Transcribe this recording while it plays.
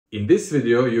In this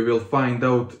video, you will find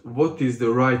out what is the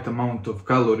right amount of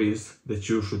calories that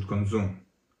you should consume.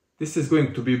 This is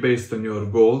going to be based on your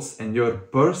goals and your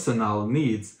personal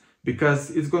needs because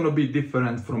it's going to be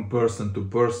different from person to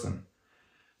person.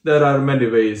 There are many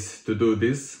ways to do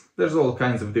this. There's all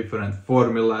kinds of different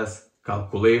formulas,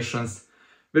 calculations.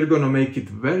 We're going to make it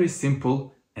very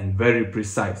simple and very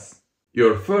precise.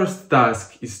 Your first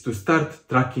task is to start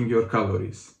tracking your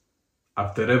calories.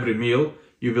 After every meal,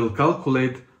 you will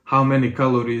calculate how many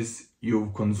calories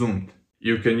you've consumed.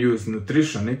 You can use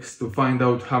Nutritionix to find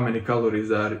out how many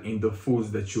calories are in the foods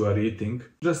that you are eating.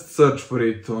 Just search for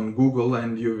it on Google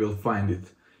and you will find it.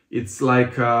 It's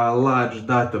like a large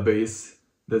database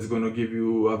that's going to give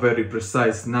you a very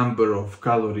precise number of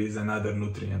calories and other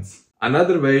nutrients.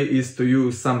 Another way is to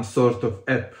use some sort of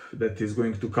app that is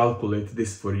going to calculate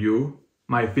this for you.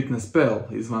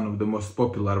 MyFitnessPal is one of the most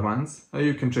popular ones.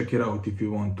 You can check it out if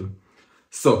you want to.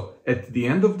 So, at the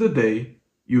end of the day,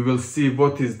 you will see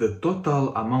what is the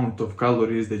total amount of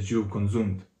calories that you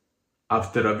consumed.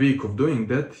 After a week of doing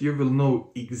that, you will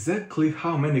know exactly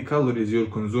how many calories you're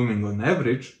consuming on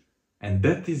average, and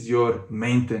that is your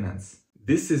maintenance.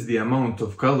 This is the amount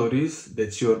of calories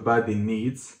that your body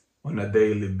needs on a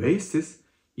daily basis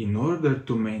in order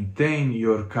to maintain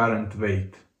your current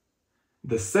weight.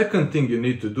 The second thing you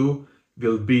need to do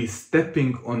will be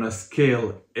stepping on a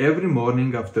scale every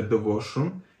morning after the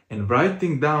washroom and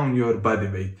writing down your body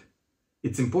weight.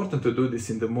 It's important to do this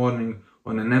in the morning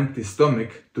on an empty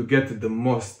stomach to get the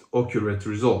most accurate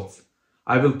results.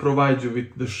 I will provide you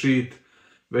with the sheet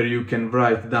where you can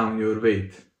write down your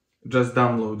weight. Just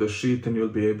download the sheet and you'll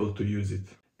be able to use it.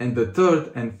 And the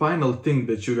third and final thing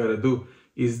that you gotta do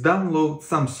is download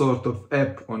some sort of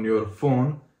app on your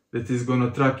phone that is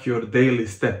gonna track your daily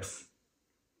steps.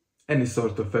 Any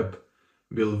sort of app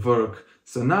will work.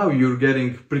 So now you're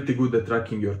getting pretty good at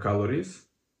tracking your calories.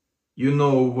 You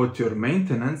know what your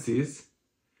maintenance is.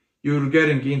 You're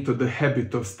getting into the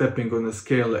habit of stepping on a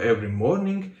scale every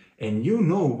morning, and you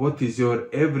know what is your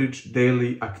average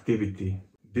daily activity.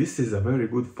 This is a very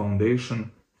good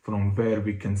foundation from where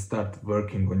we can start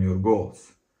working on your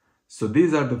goals. So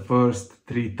these are the first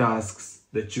 3 tasks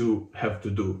that you have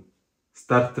to do.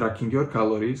 Start tracking your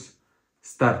calories,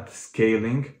 start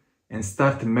scaling, and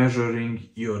start measuring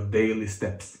your daily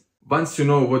steps. Once you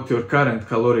know what your current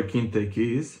caloric intake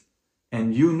is,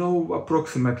 and you know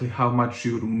approximately how much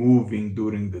you're moving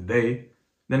during the day,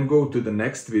 then go to the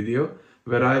next video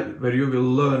where you will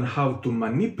learn how to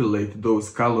manipulate those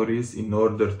calories in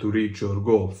order to reach your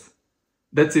goals.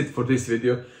 That's it for this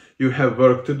video. You have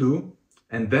work to do,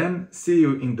 and then see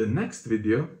you in the next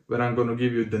video where I'm gonna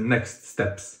give you the next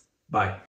steps. Bye.